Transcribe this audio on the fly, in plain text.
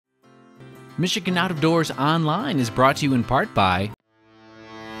Michigan Out of Doors Online is brought to you in part by...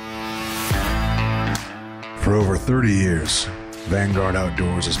 For over 30 years, Vanguard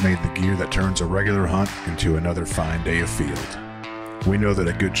Outdoors has made the gear that turns a regular hunt into another fine day of field. We know that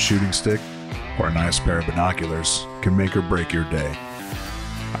a good shooting stick or a nice pair of binoculars can make or break your day.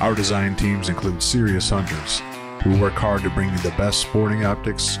 Our design teams include serious hunters who work hard to bring you the best sporting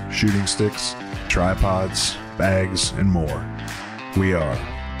optics, shooting sticks, tripods, bags, and more. We are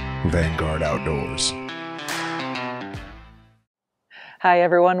Vanguard Outdoors. Hi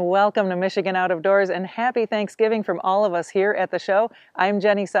everyone, welcome to Michigan Out of Doors and happy Thanksgiving from all of us here at the show. I'm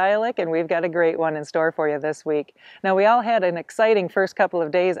Jenny Sialik and we've got a great one in store for you this week. Now we all had an exciting first couple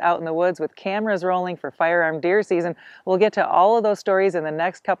of days out in the woods with cameras rolling for firearm deer season. We'll get to all of those stories in the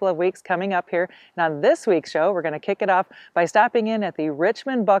next couple of weeks coming up here. And on this week's show, we're going to kick it off by stopping in at the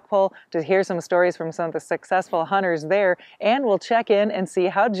Richmond Buckpole to hear some stories from some of the successful hunters there, and we'll check in and see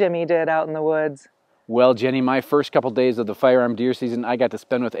how Jimmy did out in the woods. Well, Jenny, my first couple days of the firearm deer season, I got to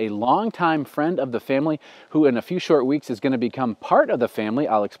spend with a longtime friend of the family who in a few short weeks is going to become part of the family.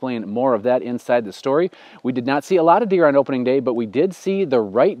 I'll explain more of that inside the story. We did not see a lot of deer on opening day, but we did see the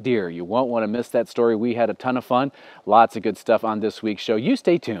right deer. You won't want to miss that story. We had a ton of fun. Lots of good stuff on this week's show. You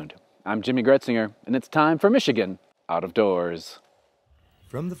stay tuned. I'm Jimmy Gretzinger, and it's time for Michigan Out of Doors.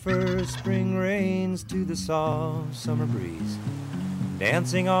 From the first spring rains to the soft summer breeze,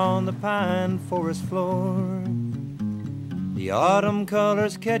 dancing on the pine forest floor, the autumn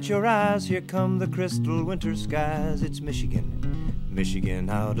colors catch your eyes. Here come the crystal winter skies. It's Michigan, Michigan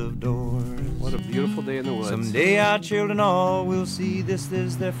out of doors. What a beautiful day in the woods. Someday our children all will see this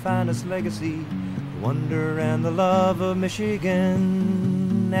is their finest legacy, the wonder and the love of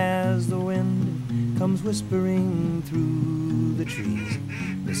Michigan. As the wind comes whispering through the trees,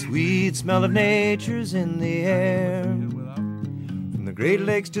 the sweet smell of nature's in the air. From the Great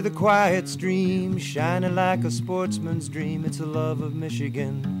Lakes to the quiet stream, shining like a sportsman's dream, it's a love of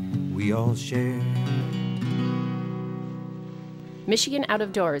Michigan we all share. Michigan Out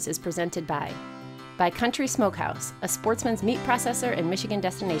of Doors is presented by Country Smokehouse, a sportsman's meat processor and Michigan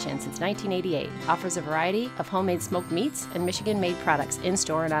destination since 1988, offers a variety of homemade smoked meats and Michigan-made products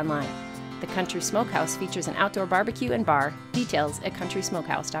in-store and online. The Country Smokehouse features an outdoor barbecue and bar. Details at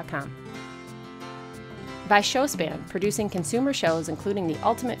countrysmokehouse.com. By Showspan, producing consumer shows including the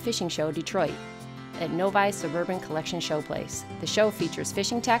Ultimate Fishing Show Detroit at Novi Suburban Collection Showplace. The show features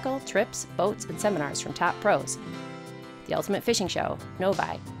fishing tackle, trips, boats, and seminars from top pros. The Ultimate Fishing Show,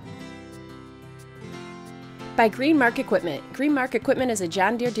 Novi. By Greenmark Equipment. Greenmark Equipment is a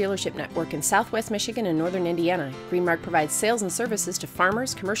John Deere dealership network in southwest Michigan and northern Indiana. Greenmark provides sales and services to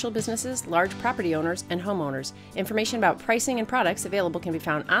farmers, commercial businesses, large property owners, and homeowners. Information about pricing and products available can be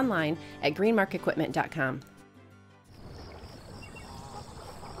found online at greenmarkequipment.com.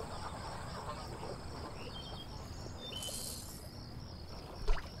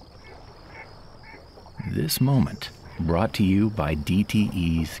 This moment brought to you by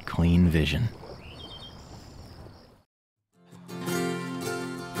DTE's Clean Vision.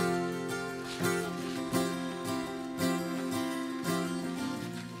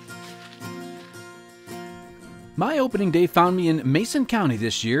 My opening day found me in Mason County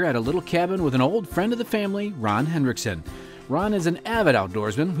this year at a little cabin with an old friend of the family, Ron Hendrickson. Ron is an avid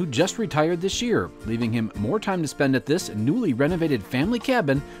outdoorsman who just retired this year, leaving him more time to spend at this newly renovated family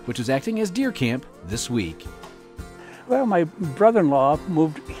cabin, which is acting as deer camp this week. Well, my brother-in-law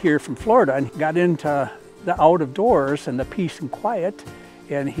moved here from Florida and got into the out of doors and the peace and quiet,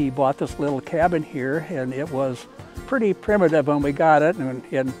 and he bought this little cabin here, and it was pretty primitive when we got it,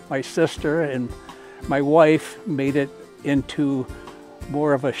 and my sister and my wife made it into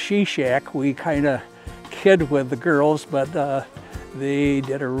more of a she-shack. We kind of kid with the girls, but they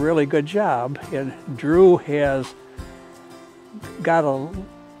did a really good job. And Drew has got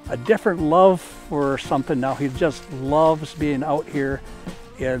a different love for something now. He just loves being out here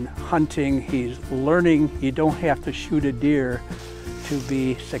and hunting. He's learning you don't have to shoot a deer to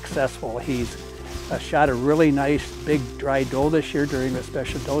be successful. He's shot a really nice big dry doe this year during the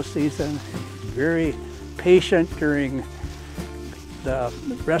special doe season. Very patient during the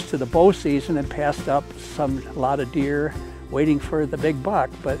rest of the bow season and passed up a lot of deer waiting for the big buck,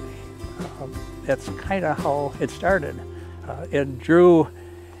 but that's kind of how it started. And Drew,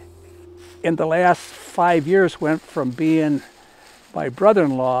 in the last 5 years, went from being my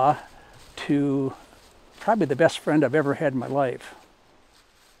brother-in-law to probably the best friend I've ever had in my life.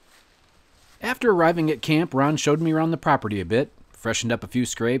 After arriving at camp, Ron showed me around the property a bit. freshened up a few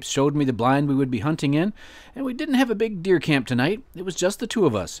scrapes, showed me the blind we would be hunting in, and we didn't have a big deer camp tonight. It was just the two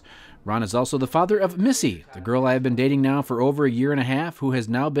of us. Ron is also the father of Missy, the girl I have been dating now for over a year and a half, who has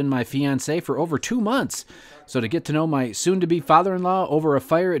now been my fiancée for over 2 months. So to get to know my soon-to-be father-in-law over a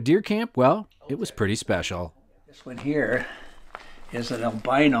fire at deer camp, well, it was pretty special. This one here is an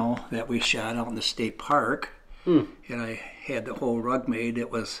albino that we shot out in the state park. And I had the whole rug made.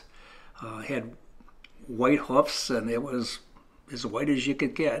 It was had white hoofs, and it was as white as you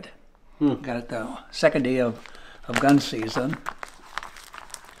could get. Got it the second day of gun season.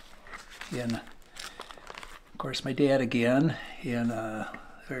 And of course my dad again, and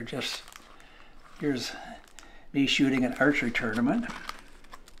they're just, here's me shooting an archery tournament.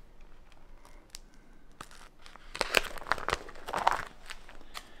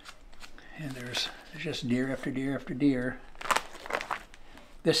 And there's just deer after deer after deer.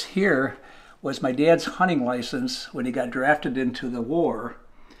 This here was my dad's hunting license when he got drafted into the war.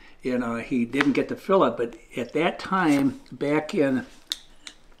 And he didn't get to fill it, but at that time, back in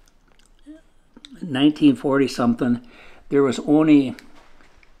 1940 something, there was only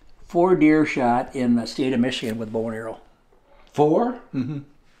 4 deer shot in the state of Michigan with bow and arrow. 4? Mm-hmm.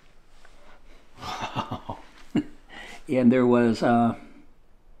 Wow. And there was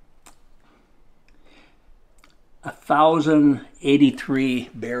 1,083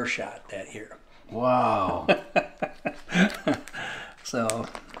 bear shot that year. Wow. So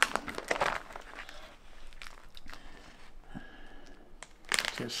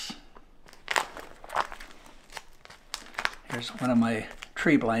just here's one of my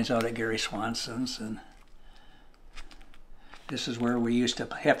tree blinds out at Gary Swanson's, and this is where we used to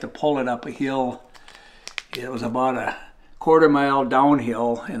have to pull it up a hill. It was about a quarter mile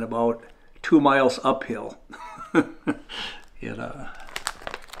downhill and about 2 miles uphill. I'm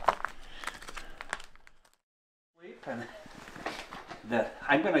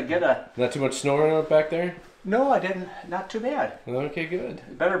gonna get a. Not too much snoring out back there? No, I didn't. Not too bad. Okay, good.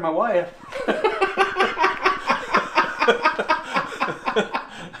 Better than my wife.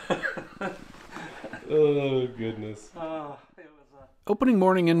 Oh, goodness. Opening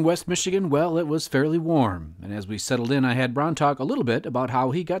morning in West Michigan, well, it was fairly warm. And as we settled in, I had Ron talk a little bit about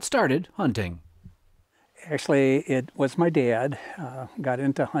how he got started hunting. Actually, it was my dad. Got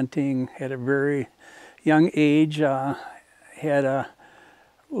into hunting at a very young age. Had a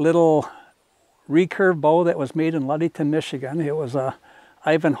little recurve bow that was made in Ludington, Michigan. It was a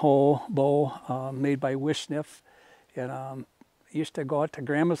Ivanhoe bow made by Wishniff. And used to go out to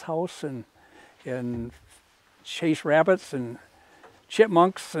Grandma's house and chase rabbits and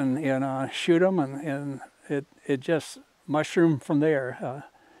chipmunks and shoot them, and it just mushroomed from there.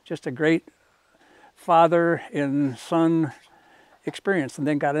 Just a great father and son experience, and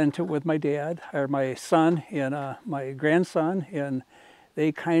then got into it with my dad, or my son, and my grandson, and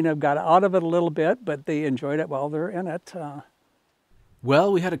they kind of got out of it a little bit, but they enjoyed it while they're in it.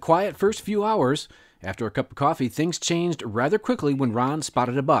 Well, we had a quiet first few hours. After a cup of coffee, things changed rather quickly when Ron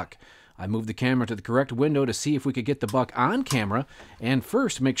spotted a buck. I moved the camera to the correct window to see if we could get the buck on camera, and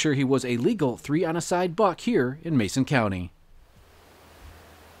first make sure he was a legal 3-on-a-side buck here in Mason County.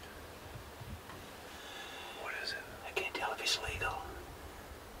 What is it? I can't tell if he's legal.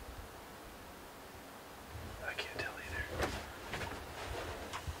 I can't tell either.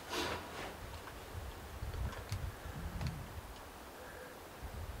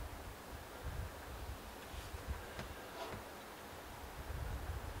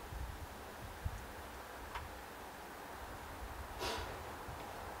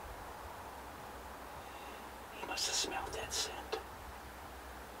 He must have smelled that scent.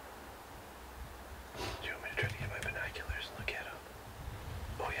 Do you want me to try to get my binoculars and look at him?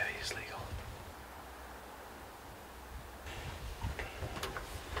 Oh yeah, he's legal.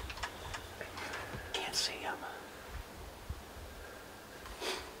 Can't see him.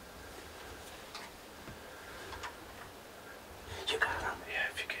 You got him. Yeah,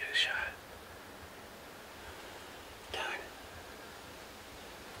 if you get a shot. Darn.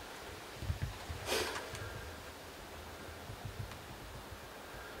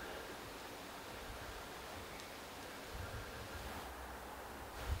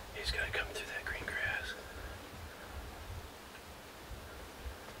 He's gotta come through that green grass.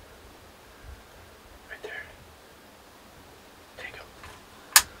 Right there. Take him.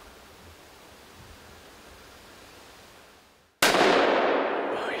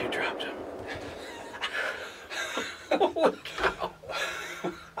 Oh, you dropped him. Holy cow.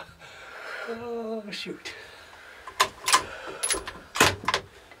 Oh, shoot.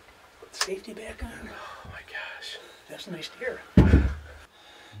 Put safety back on. Oh my gosh. That's a nice deer.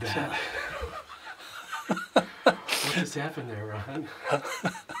 What is just happened there, Ron?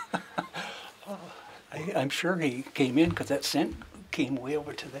 I'm sure he came in because that scent came way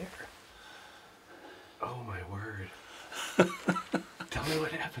over to there. Oh, my word. Tell me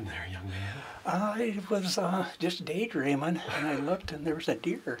what happened there, young man. I was just daydreaming, and I looked, and there was a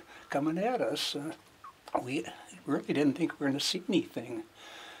deer coming at us. We really didn't think we were going to see anything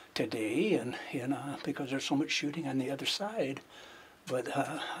today, and because there's so much shooting on the other side. But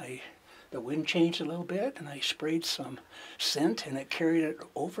the wind changed a little bit, and I sprayed some scent, and it carried it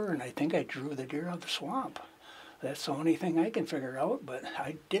over, and I think I drew the deer out of the swamp. That's the only thing I can figure out, but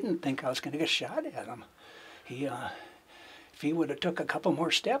I didn't think I was going to get shot at him. If he would have took a couple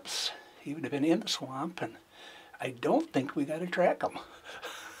more steps, he would have been in the swamp, and I don't think we got to track him.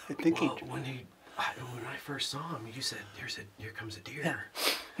 I think when I first saw him, you said, here comes a deer.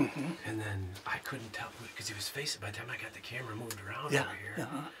 Yeah. Mm-hmm. And then I couldn't tell, because he was facing, by the time I got the camera moved around over here,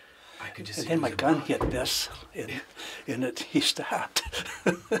 I could just see. And then my gun hit this, and he stopped.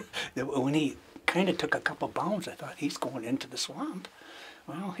 When he kind of took a couple bounds, I thought, he's going into the swamp.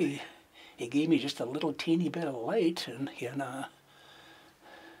 Well, he gave me just a little teeny bit of light, and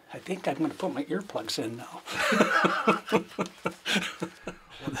I think I'm going to put my earplugs in now.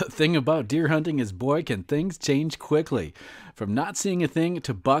 The thing about deer hunting is, boy, can things change quickly. From not seeing a thing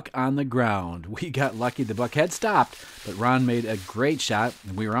to buck on the ground. We got lucky the buck had stopped, but Ron made a great shot,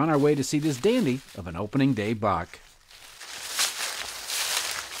 and we were on our way to see this dandy of an opening day buck.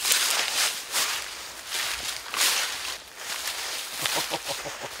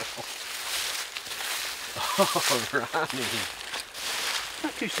 Oh, Ronnie.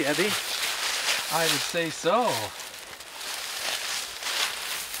 Not too shabby. I would say so.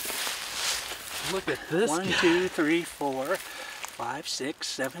 Look at this. 1, 2, 3, 4, 5, 6,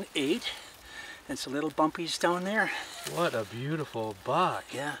 7, 8. And some little bumpies down there. What a beautiful buck.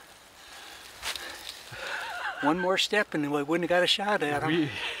 Yeah. One more step and we wouldn't have got a shot at him.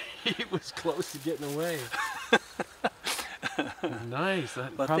 He was close to getting away. Nice.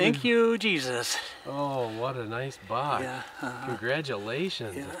 Well, thank you, Jesus. Oh, what a nice buck. Yeah.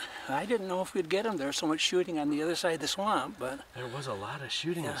 Congratulations. Yeah. I didn't know if we'd get him. There was so much shooting on the other side of the swamp, but there was a lot of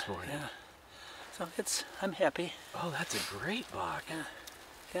shooting this morning. Yeah. So I'm happy. Oh, that's a great buck. Yeah.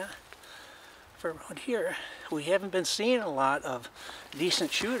 Yeah. For around here, we haven't been seeing a lot of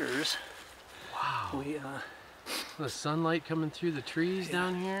decent shooters. Wow. The sunlight coming through the trees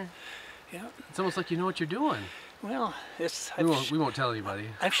down here. Yeah. It's almost like you know what you're doing. Well, we won't tell anybody.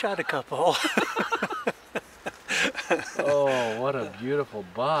 I've shot a couple. Oh, what a beautiful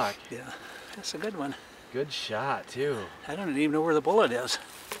buck. Yeah, that's a good one. Good shot, too. I don't even know where the bullet is.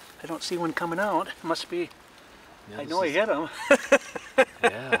 I don't see one coming out. It must be. Yeah, I know I hit him.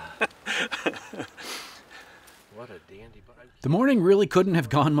 Yeah. What a dandy buck. The morning really couldn't have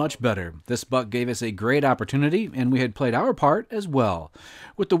gone much better. This buck gave us a great opportunity, and we had played our part as well.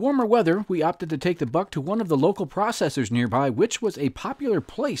 With the warmer weather, we opted to take the buck to one of the local processors nearby, which was a popular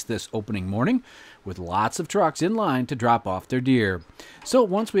place this opening morning, with lots of trucks in line to drop off their deer. So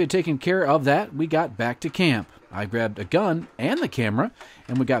once we had taken care of that, we got back to camp. I grabbed a gun and the camera,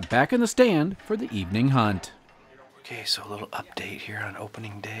 and we got back in the stand for the evening hunt. Okay, so a little update here on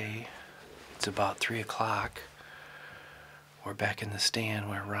opening day. It's about 3 o'clock. We're back in the stand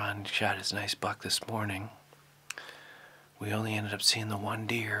where Ron shot his nice buck this morning. We only ended up seeing the one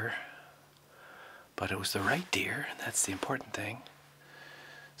deer, but it was the right deer, and that's the important thing.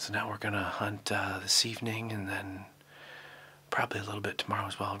 So now we're going to hunt this evening, and then probably a little bit tomorrow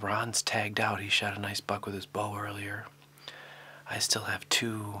as well. Ron's tagged out. He shot a nice buck with his bow earlier. I still have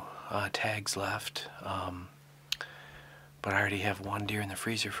 2 tags left, but I already have 1 deer in the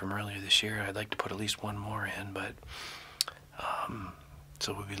freezer from earlier this year. I'd like to put at least 1 more in, but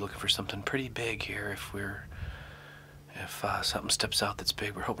so we'll be looking for something pretty big here. If something steps out that's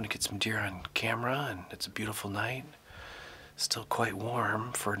big, we're hoping to get some deer on camera, and it's a beautiful night. Still quite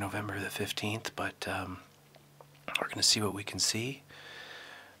warm for November the 15th, but we're going to see what we can see.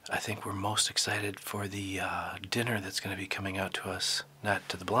 I think we're most excited for the dinner that's going to be coming out to us, not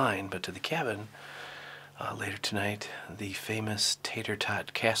to the blind, but to the cabin later tonight. The famous tater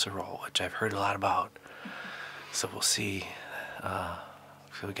tot casserole, which I've heard a lot about. So we'll see.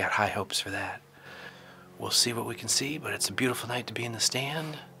 So we got high hopes for that. We'll see what we can see, but it's a beautiful night to be in the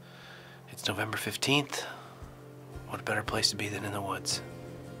stand. It's November 15th. What a better place to be than in the woods.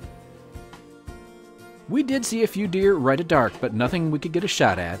 We did see a few deer right at dark, but nothing we could get a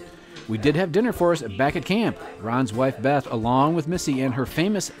shot at. We did have dinner for us back at camp. Ron's wife Beth, along with Missy, and her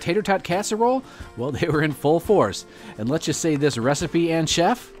famous tater tot casserole, well, they were in full force. And let's just say this recipe and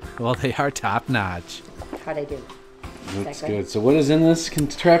chef, well, they are top notch. How'd I do? That's good. So what is in this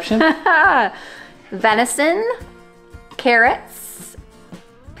contraption? Venison, carrots,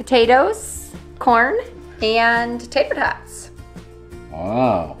 potatoes, corn, and tater tots.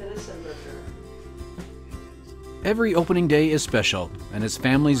 Wow. Every opening day is special, and as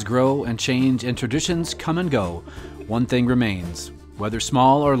families grow and change and traditions come and go, one thing remains. Whether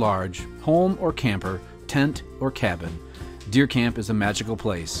small or large, home or camper, tent or cabin, Deer Camp is a magical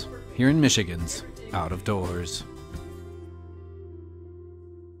place here in Michigan's Out of Doors.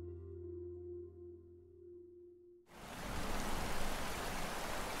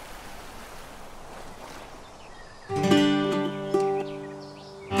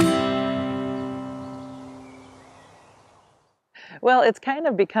 Well, it's kind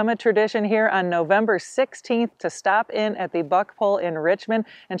of become a tradition here on November 16th to stop in at the Buck Pull in Richmond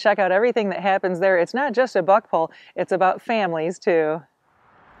and check out everything that happens there. It's not just a buck pull, it's about families too.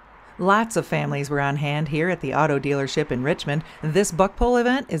 Lots of families were on hand here at the auto dealership in Richmond. This buck pull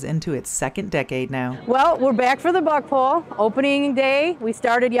event is into its second decade now. Well, we're back for the buck pull. Opening day, we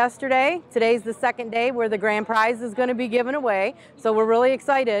started yesterday. Today's the second day where the grand prize is going to be given away. So we're really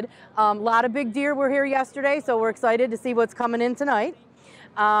excited. A lot of big deer were here yesterday, so we're excited to see what's coming in tonight.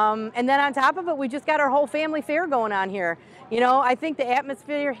 And then on top of it, we just got our whole family fair going on here. You know, I think the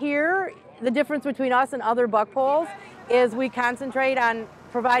atmosphere here, the difference between us and other buck pulls is we concentrate on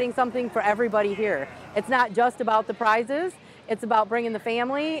providing something for everybody here. It's not just about the prizes, it's about bringing the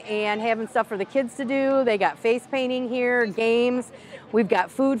family and having stuff for the kids to do. They got face painting here, games, we've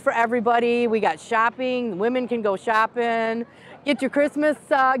got food for everybody, we got shopping, women can go shopping, get your Christmas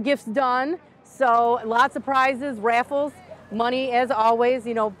gifts done. So lots of prizes, raffles, money as always,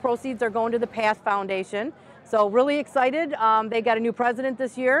 you know, proceeds are going to the PATH Foundation. So really excited. They got a new president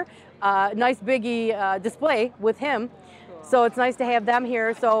this year, nice biggie display with him. So it's nice to have them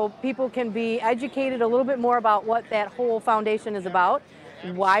here so people can be educated a little bit more about what that whole foundation is about,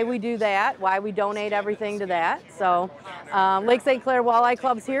 why we do that, why we donate everything to that. So Lake St. Clair Walleye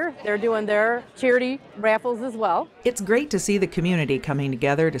Club's here. They're doing their charity raffles as well. It's great to see the community coming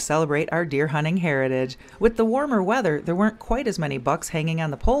together to celebrate our deer hunting heritage. With the warmer weather, there weren't quite as many bucks hanging on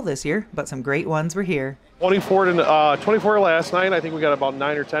the pole this year, but some great ones were here. 24 last night. I think we got about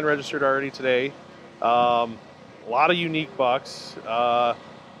 9 or 10 registered already today. A lot of unique bucks.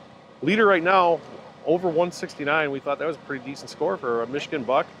 Leader right now, over 169. We thought that was a pretty decent score for a Michigan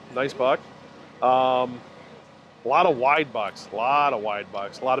buck. Nice buck. A lot of wide bucks. A lot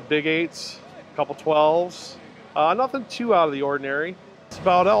of big 8s, a couple 12s. Nothing too out of the ordinary. That's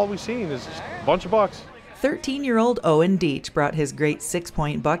about all we've seen is just a bunch of bucks. 13-year-old Owen Deach brought his great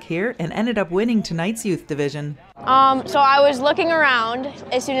 6-point buck here and ended up winning tonight's youth division. So I was looking around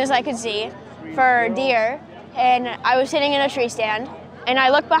as soon as I could see for deer, and I was sitting in a tree stand, and I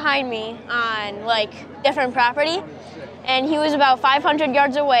looked behind me on like different property, and he was about 500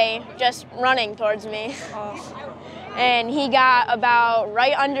 yards away just running towards me. And he got about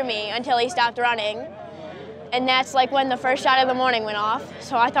right under me until he stopped running, and that's like when the first shot of the morning went off.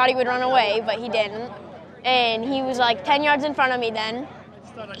 So I thought he would run away, but he didn't, and he was like 10 yards in front of me then.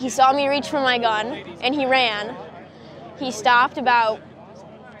 He saw me reach for my gun and he ran. He stopped about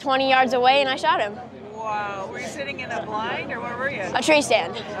 20 yards away and I shot him. Wow, were you sitting in a blind or where were you? A tree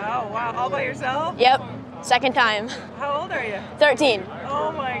stand. Oh wow, all by yourself? Yep, second time. How old are you? 13.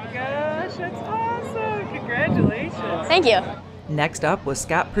 Oh my gosh, that's awesome, congratulations. Thank you. Next up was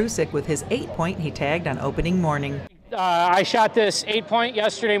Scott Prusik with his 8-point he tagged on opening morning. I shot this 8-point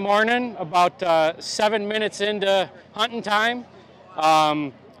yesterday morning, about 7 minutes into hunting time.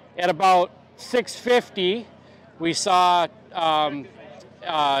 At about 6:50, we saw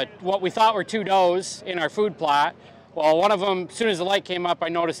what we thought were 2 does in our food plot. Well, one of them, as soon as the light came up, I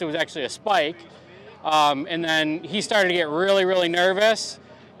noticed it was actually a spike. And then he started to get really, really nervous.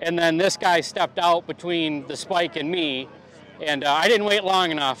 And then this guy stepped out between the spike and me. And I didn't wait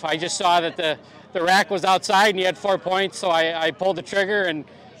long enough. I just saw that the rack was outside and he had 4 points, so I pulled the trigger, and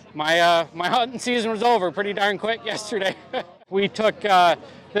my hunting season was over pretty darn quick yesterday. We took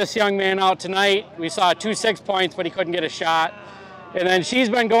this young man out tonight. We saw 2 6-points, but he couldn't get a shot. And then she's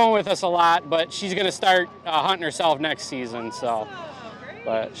been going with us a lot, but she's going to start hunting herself next season. So,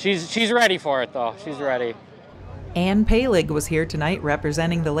 but she's ready for it though. She's ready. Ann Palig was here tonight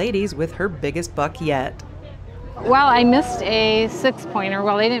representing the ladies with her biggest buck yet. Well, I missed a 6-pointer.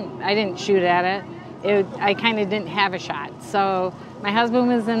 Well, I didn't shoot at it. I kind of didn't have a shot. So my husband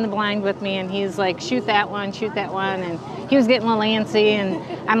was in the blind with me, and he's like, shoot that one, and he was getting a little antsy, and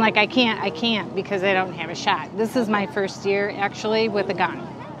I'm like, I can't because I don't have a shot. This is my first year actually with a gun.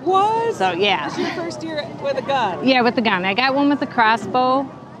 What? So yeah. This is your first year with a gun? Yeah, with the gun. I got one with the crossbow,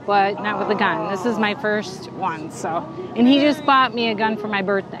 but not with the gun. This is my first one. So, and he just bought me a gun for my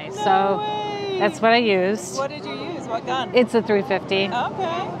birthday. So that's what I used. What did you use? What gun? It's a 350.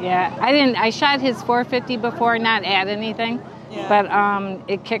 Okay. Yeah, I shot his 450 before, not add anything, but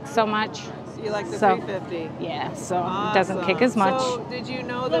it kicks so much. You like the 350? Yeah, so it doesn't kick as much. So did you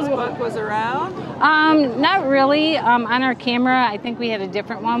know this buck was around? Not really. On our camera, I think we had a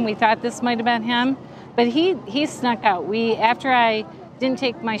different one. We thought this might have been him, but he snuck out. After I didn't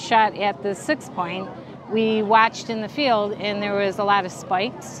take my shot at the 6 point, we watched in the field, and there was a lot of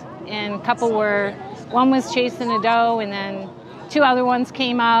spikes, and one was chasing a doe, and then 2 other ones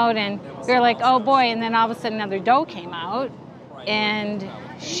came out, and we were like, oh boy, and then all of a sudden another doe came out, and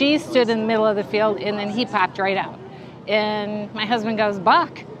she stood in the middle of the field, and then he popped right out. And my husband goes,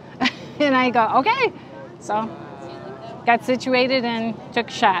 buck. And I go, okay. So got situated and took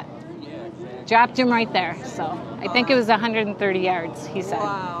a shot. Dropped him right there. So I think it was 130 yards, he said.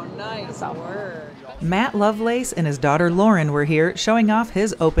 Wow, nice word. Matt Lovelace and his daughter Lauren were here showing off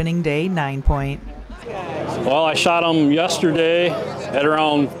his opening day 9-point. Well, I shot him yesterday at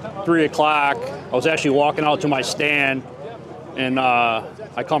around 3 o'clock. I was actually walking out to my stand, and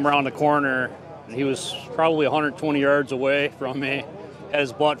I come around the corner, and he was probably 120 yards away from me, had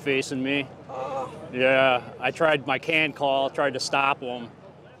his butt facing me. Yeah, I tried my can call, tried to stop him,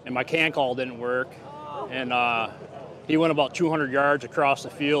 and my can call didn't work. And he went about 200 yards across the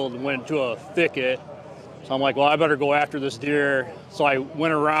field and went into a thicket. So I'm like, well, I better go after this deer. So I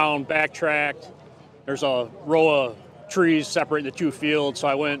went around, backtracked. There's a row of trees separating the 2 fields. So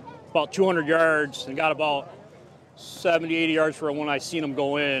I went about 200 yards and got about 70, 80 yards from when I seen him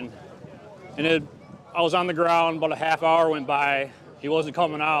go in. And I was on the ground, about a half hour went by. He wasn't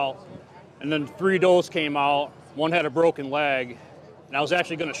coming out. And then 3 does came out. One had a broken leg. And I was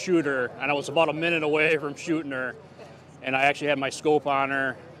actually going to shoot her. And I was about a minute away from shooting her. And I actually had my scope on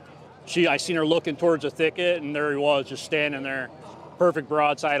her. I seen her looking towards the thicket, and there he was, just standing there. Perfect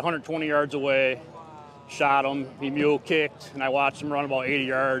broadside, 120 yards away. Shot him. He mule kicked, and I watched him run about 80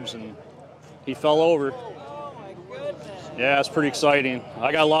 yards, and he fell over. Yeah, it's pretty exciting.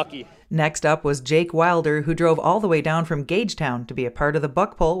 I got lucky. Next up was Jake Wilder, who drove all the way down from Gagetown to be a part of the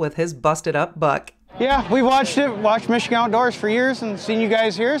buck pull with his busted up buck. Yeah, we've watched Michigan Outdoors for years and seen you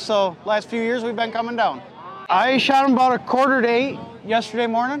guys here, so last few years we've been coming down. I shot him about 7:45 yesterday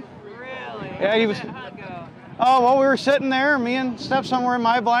morning. Really? Yeah, he was. Oh, well, we were sitting there, me and stepson were in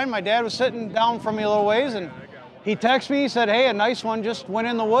my blind. My dad was sitting down from me a little ways, and he texted me, he said, hey, a nice one just went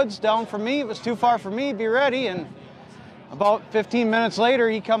in the woods down from me. It was too far for me, be ready. And about 15 minutes later,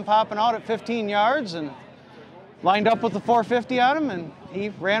 he come popping out at 15 yards and lined up with the 450 on him, and he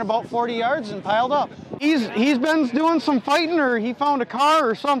ran about 40 yards and piled up. He's been doing some fighting, or he found a car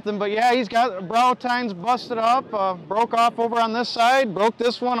or something, but yeah, he's got brow tines busted up, broke off over on this side, broke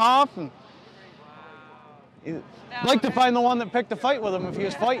this one off, and he'd like to find the one that picked a fight with him if he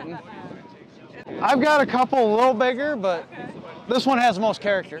was fighting. I've got a couple a little bigger, but this one has the most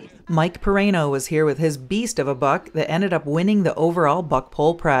character. Mike Pereno was here with his beast of a buck that ended up winning the overall buck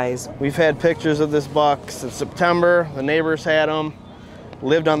pole prize. We've had pictures of this buck since September. The neighbors had him,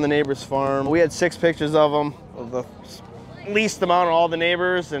 lived on the neighbor's farm. We had 6 pictures of him, of the least amount of all the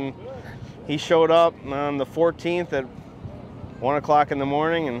neighbors, and he showed up on the 14th at 1 o'clock in the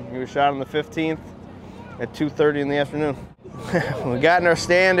morning, and he was shot on the 15th at 2:30 in the afternoon. We got in our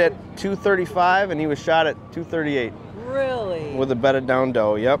stand at 2:35, and he was shot at 2:38. Really? With a bedded down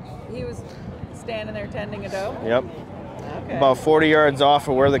doe, yep. He was standing there tending a doe? Yep. Okay. About 40 yards off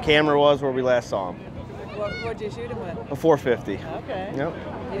of where the camera was where we last saw him. What'd you shoot him with? A 450. Okay. Yep.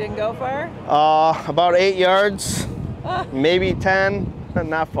 You didn't go far? About 8 yards, maybe 10,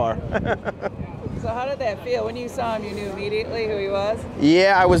 not far. So how did that feel? When you saw him, you knew immediately who he was?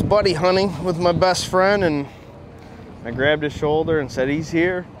 Yeah, I was buddy hunting with my best friend, and I grabbed his shoulder and said, he's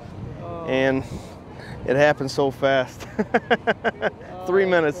here. And it happened so fast. 3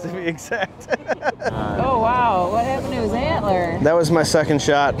 minutes to be exact. Oh, wow. What happened to his antler? That was my second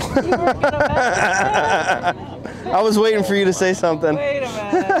shot. You weren't going to mention that. I was waiting for you to say something. Wait a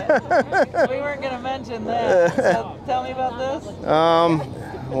minute. We weren't going to mention that. So tell me about this.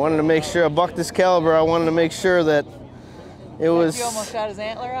 I wanted to make sure, a buck this caliber, I wanted to make sure that it was... You almost shot his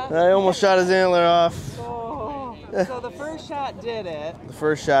antler off? I almost shot his antler off. Oh, so the first shot did it. The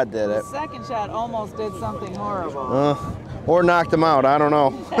first shot did it. The second shot almost did something horrible. Or knocked him out, I don't know.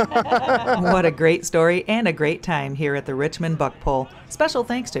 What a great story and a great time here at the Richmond Buck Pull. Special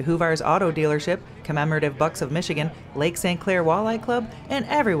thanks to Huvar's Auto Dealership, Commemorative Bucks of Michigan, Lake St. Clair Walleye Club, and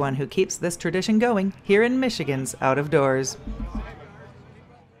everyone who keeps this tradition going here in Michigan's Out of Doors.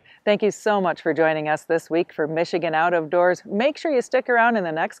 Thank you so much for joining us this week for Michigan Out of Doors. Make sure you stick around in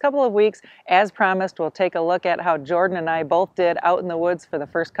the next couple of weeks. As promised, we'll take a look at how Jordan and I both did out in the woods for the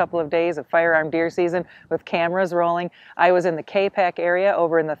first couple of days of firearm deer season with cameras rolling. I was in the K-Pack area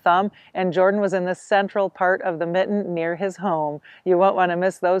over in the Thumb, and Jordan was in the central part of the Mitten near his home. You won't want to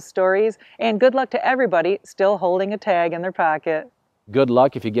miss those stories. And good luck to everybody still holding a tag in their pocket. Good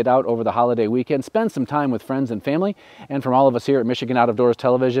luck if you get out over the holiday weekend. Spend some time with friends and family. And from all of us here at Michigan Out of Doors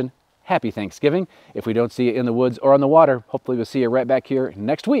Television, happy Thanksgiving. If we don't see you in the woods or on the water, hopefully we'll see you right back here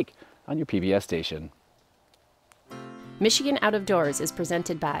next week on your PBS station. Michigan Out of Doors is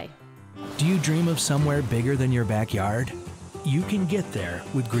presented by. Do you dream of somewhere bigger than your backyard? You can get there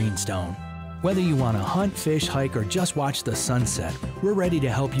with Greenstone. Whether you want to hunt, fish, hike, or just watch the sunset, we're ready to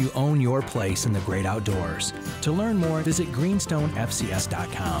help you own your place in the great outdoors. To learn more, visit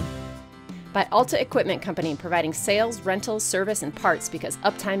greenstonefcs.com. By Alta Equipment Company, providing sales, rentals, service, and parts because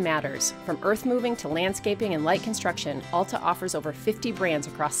uptime matters. From earth moving to landscaping and light construction, Alta offers over 50 brands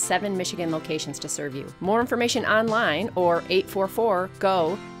across 7 Michigan locations to serve you. More information online or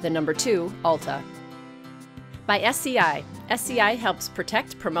 844-GO-2-ALTA. By SCI. SCI helps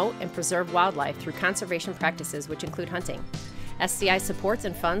protect, promote, and preserve wildlife through conservation practices which include hunting. SCI supports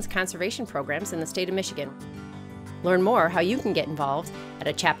and funds conservation programs in the state of Michigan. Learn more how you can get involved at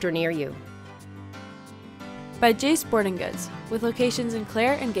a chapter near you. By Jay's Sporting Goods, with locations in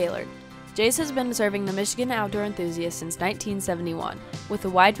Clare and Gaylord. Jay's has been serving the Michigan outdoor enthusiast since 1971, with a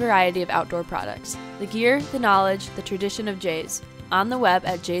wide variety of outdoor products. The gear, the knowledge, the tradition of Jay's. On the web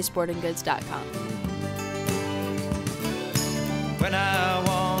at jaysportinggoods.com. When I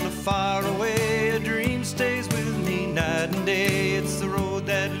wander far away, a dream stays with me night and day. It's the road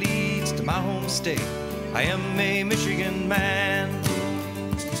that leads to my home state. I am a Michigan man.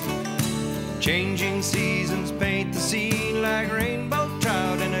 Changing seasons paint the scene like rainbow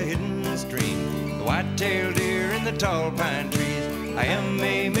trout in a hidden stream. The white-tailed deer in the tall pine trees. I am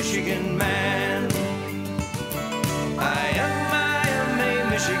a Michigan man. I am a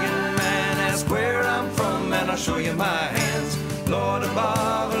Michigan man. Ask where I'm from and I'll show you my hands. Lord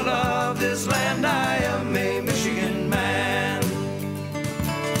above, I love this land. I am a Michigan man.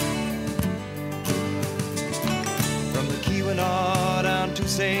 From the Keweenaw down to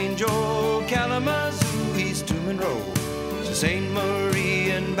St. Joe, Kalamazoo, east to Monroe, to St.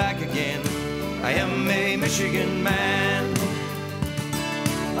 Marie and back again. I am a Michigan man.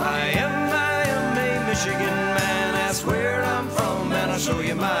 I am a Michigan man. Ask where I'm from and I'll show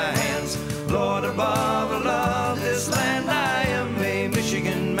you my hands. Lord above, I love this land.